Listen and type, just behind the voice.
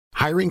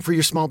Hiring for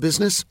your small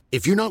business?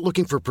 If you're not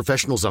looking for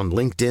professionals on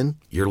LinkedIn,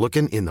 you're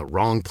looking in the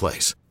wrong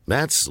place.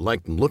 That's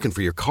like looking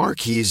for your car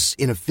keys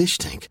in a fish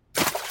tank.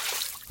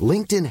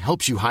 LinkedIn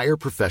helps you hire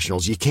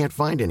professionals you can't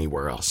find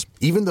anywhere else,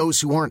 even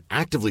those who aren't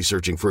actively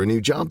searching for a new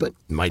job but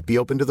might be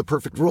open to the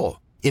perfect role.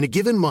 In a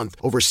given month,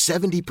 over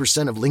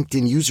 70% of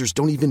LinkedIn users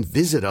don't even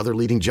visit other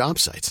leading job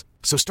sites.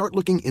 So start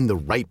looking in the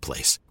right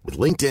place. With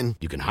LinkedIn,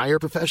 you can hire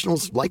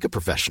professionals like a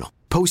professional.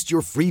 Post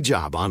your free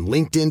job on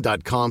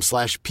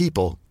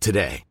linkedin.com/people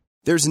today.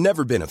 There's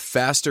never been a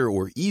faster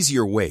or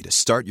easier way to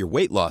start your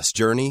weight loss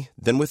journey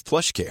than with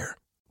PlushCare.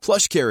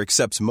 PlushCare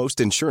accepts most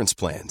insurance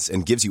plans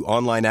and gives you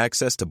online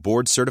access to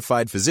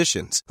board-certified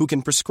physicians who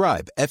can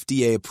prescribe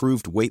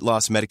FDA-approved weight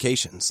loss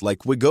medications like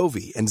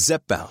Wegovy and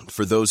Zepbound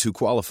for those who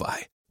qualify.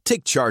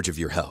 Take charge of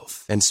your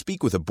health and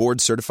speak with a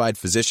board-certified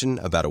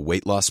physician about a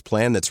weight loss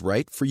plan that's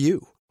right for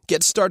you.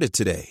 Get started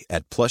today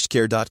at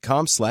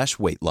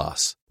plushcare.com/weight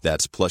loss.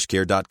 That's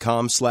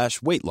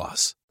plushcare.com/weight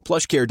loss.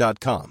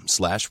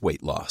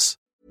 plushcare.com/weight loss.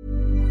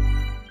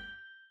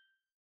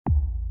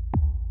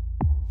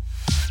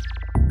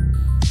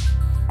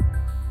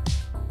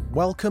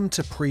 Welcome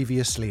to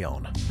Previously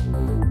On,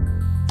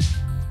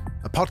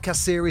 a podcast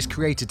series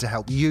created to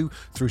help you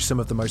through some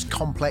of the most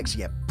complex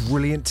yet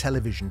brilliant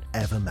television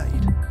ever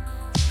made.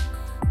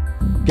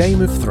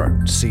 Game of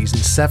Thrones Season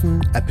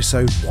 7,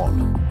 Episode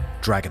 1,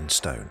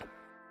 Dragonstone.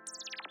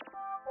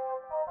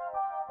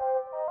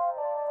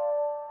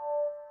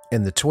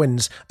 In the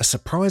Twins, a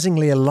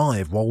surprisingly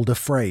alive Walder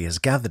Frey has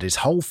gathered his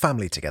whole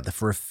family together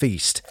for a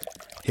feast.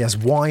 He has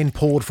wine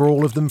poured for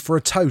all of them for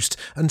a toast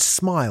and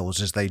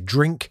smiles as they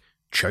drink,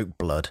 choke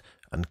blood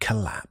and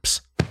collapse.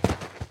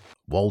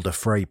 Walder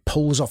Frey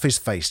pulls off his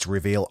face to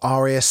reveal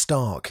Arya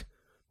Stark.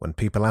 When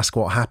people ask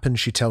what happened,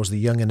 she tells the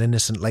young and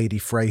innocent Lady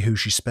Frey who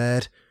she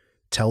spared,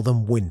 "Tell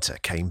them winter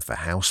came for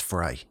House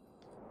Frey."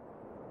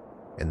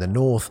 In the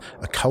north,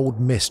 a cold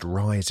mist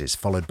rises,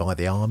 followed by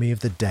the army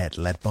of the dead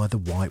led by the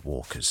White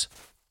Walkers.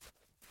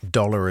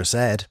 Dolorous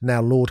Ed, now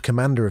Lord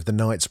Commander of the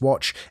Night's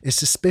Watch, is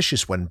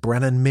suspicious when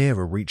Bran and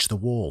Meera reach the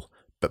wall,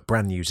 but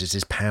Bran uses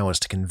his powers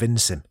to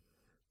convince him.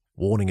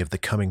 Warning of the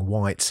coming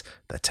Whites,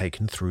 they're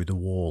taken through the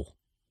wall.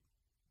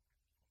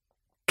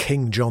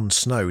 King Jon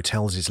Snow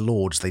tells his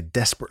lords they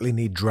desperately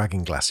need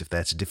dragonglass if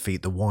they're to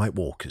defeat the White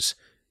Walkers.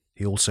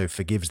 He also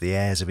forgives the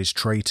heirs of his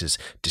traitors,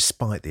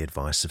 despite the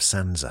advice of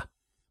Sansa.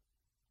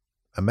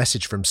 A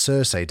message from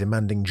Cersei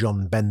demanding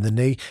Jon bend the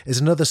knee is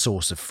another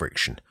source of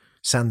friction.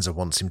 Sansa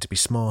wants him to be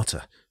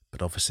smarter,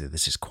 but obviously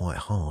this is quite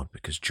hard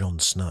because Jon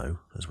Snow,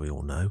 as we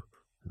all know,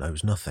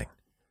 knows nothing.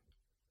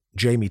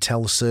 Jaime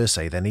tells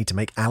Cersei they need to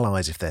make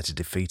allies if they're to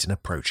defeat an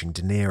approaching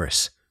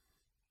Daenerys.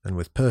 And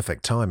with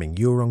perfect timing,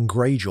 Euron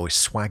Greyjoy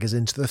swaggers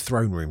into the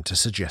throne room to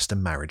suggest a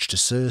marriage to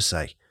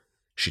Cersei.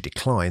 She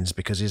declines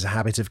because he has a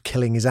habit of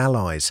killing his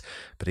allies,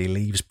 but he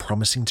leaves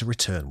promising to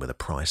return with a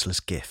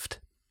priceless gift.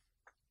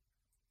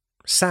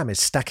 Sam is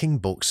stacking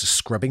books,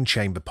 scrubbing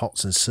chamber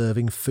pots and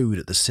serving food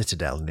at the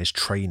Citadel in his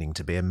training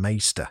to be a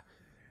maester.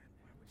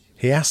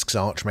 He asks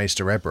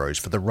Archmaester Ebrose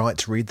for the right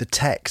to read the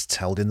texts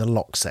held in the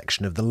locked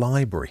section of the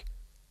library.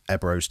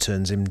 Ebrose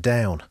turns him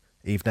down,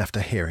 even after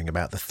hearing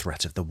about the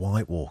threat of the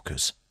White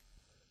Walkers.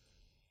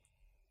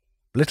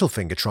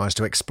 Littlefinger tries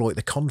to exploit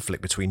the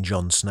conflict between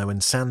Jon Snow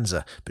and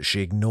Sansa, but she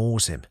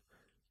ignores him.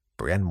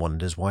 Brienne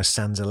wonders why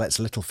Sansa lets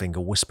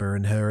Littlefinger whisper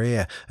in her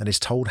ear and is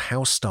told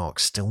House Stark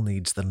still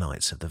needs the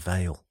Knights of the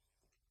Vale.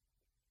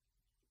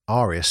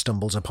 Arya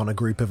stumbles upon a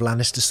group of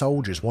Lannister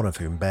soldiers, one of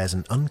whom bears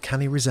an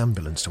uncanny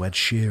resemblance to Ed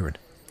Sheeran.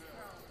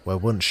 Where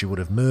once she would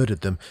have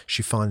murdered them,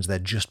 she finds they're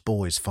just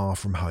boys far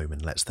from home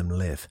and lets them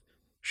live.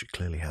 She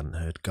clearly hadn't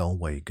heard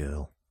Galway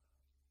Girl.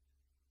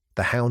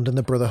 The Hound and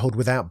the Brotherhood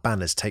without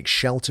banners take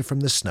shelter from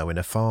the snow in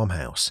a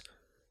farmhouse.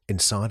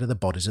 Inside are the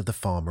bodies of the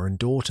farmer and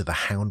daughter the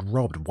Hound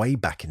robbed way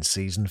back in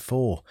Season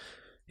 4.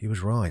 He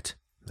was right,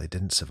 they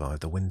didn't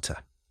survive the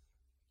winter.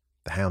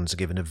 The Hounds are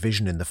given a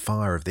vision in the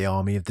fire of the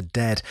army of the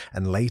dead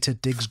and later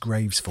digs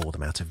graves for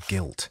them out of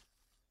guilt.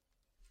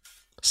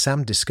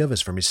 Sam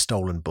discovers from his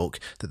stolen book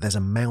that there's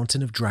a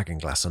mountain of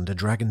dragonglass under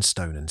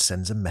Dragonstone and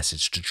sends a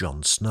message to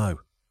Jon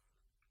Snow.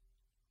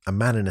 A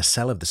man in a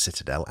cell of the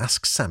Citadel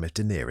asks Sam if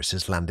Daenerys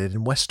has landed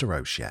in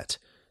Westeros yet.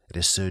 It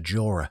is Ser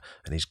Jorah,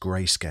 and his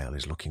greyscale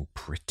is looking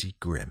pretty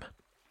grim.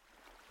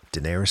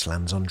 Daenerys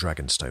lands on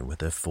Dragonstone with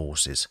her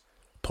forces.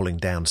 Pulling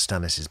down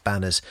Stannis'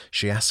 banners,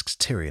 she asks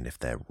Tyrion if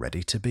they're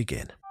ready to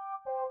begin.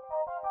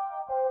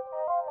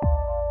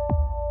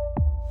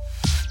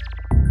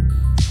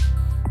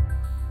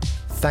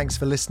 Thanks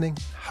for listening.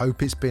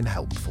 Hope it's been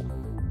helpful.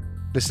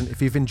 Listen,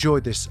 if you've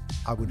enjoyed this,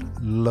 I would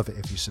love it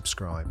if you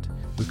subscribed.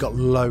 We've got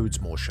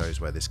loads more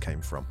shows where this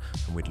came from,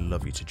 and we'd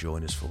love you to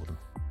join us for them.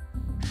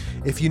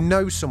 If you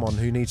know someone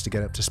who needs to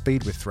get up to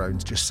speed with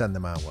Thrones, just send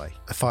them our way.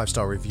 A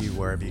 5-star review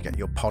wherever you get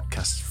your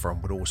podcasts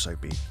from would also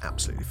be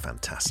absolutely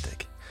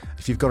fantastic.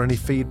 If you've got any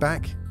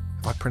feedback,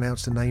 have I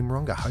pronounced a name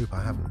wrong? I hope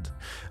I haven't.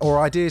 Or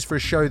ideas for a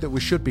show that we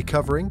should be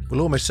covering.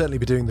 We'll almost certainly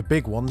be doing the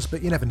big ones,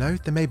 but you never know.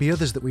 There may be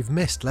others that we've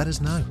missed. Let us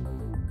know.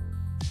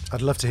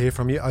 I'd love to hear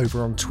from you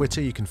over on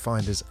Twitter. You can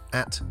find us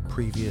at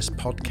Previous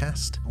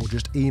Podcast, or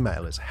just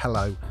email us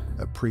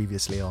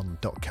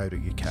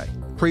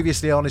hello@previouslyon.co.uk.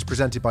 Previously On is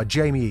presented by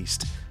Jamie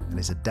East and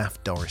is a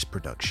Daft Doris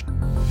production.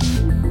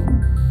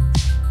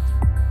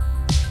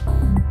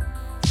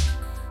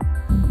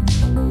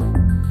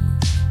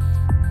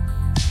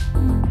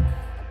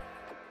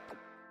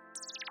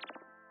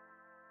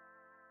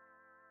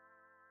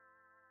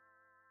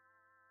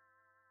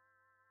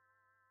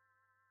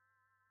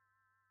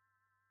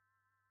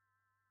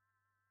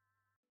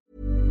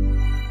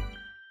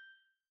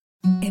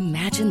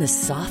 Imagine the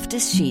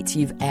softest sheets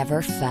you've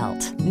ever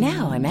felt.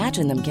 Now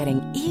imagine them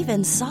getting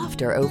even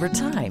softer over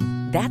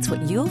time. That's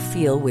what you'll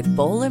feel with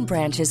Boll &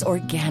 Branch's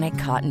organic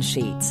cotton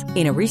sheets.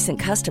 In a recent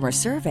customer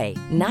survey,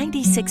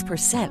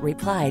 96%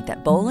 replied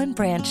that Boll &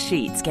 Branch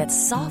sheets get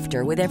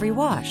softer with every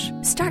wash.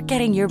 Start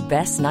getting your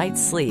best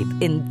night's sleep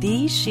in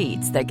these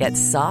sheets that get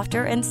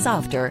softer and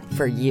softer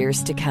for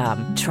years to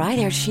come. Try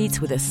their sheets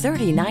with a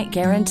 30-night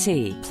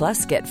guarantee.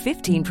 Plus, get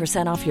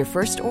 15% off your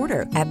first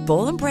order at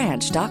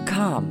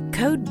bollandbranch.com.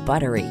 Code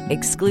BUTTERY.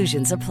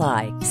 Exclusions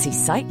apply. See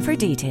site for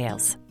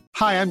details.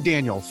 Hi, I'm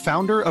Daniel,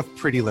 founder of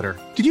Pretty Litter.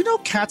 Did you know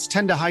cats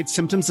tend to hide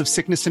symptoms of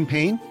sickness and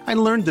pain? I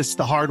learned this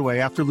the hard way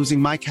after losing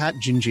my cat,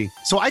 Gingy.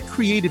 So I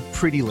created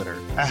Pretty Litter,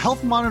 a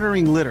health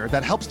monitoring litter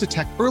that helps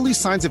detect early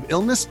signs of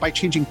illness by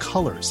changing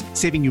colors,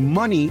 saving you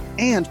money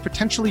and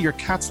potentially your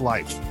cat's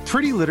life.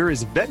 Pretty Litter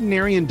is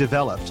veterinarian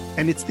developed,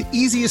 and it's the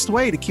easiest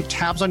way to keep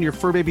tabs on your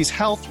fur baby's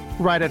health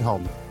right at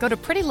home. Go to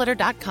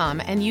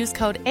prettylitter.com and use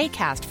code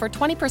ACAST for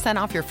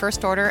 20% off your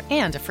first order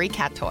and a free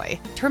cat toy.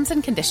 Terms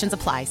and conditions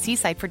apply. See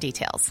site for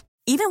details.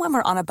 Even when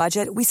we're on a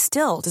budget, we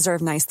still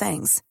deserve nice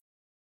things.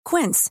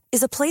 Quince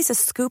is a place to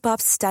scoop up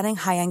stunning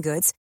high-end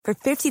goods for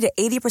 50 to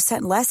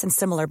 80% less than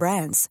similar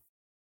brands.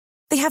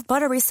 They have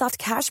buttery soft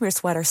cashmere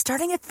sweaters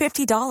starting at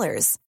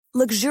 $50,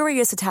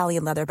 luxurious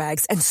Italian leather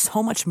bags, and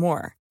so much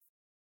more.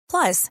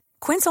 Plus,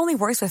 Quince only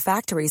works with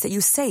factories that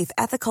use safe,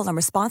 ethical, and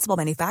responsible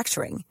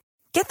manufacturing.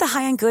 Get the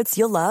high-end goods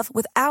you'll love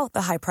without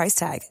the high price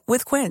tag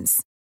with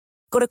Quince.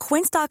 Go to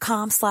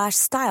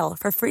quince.com/style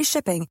for free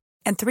shipping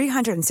and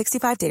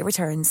 365-day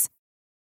returns.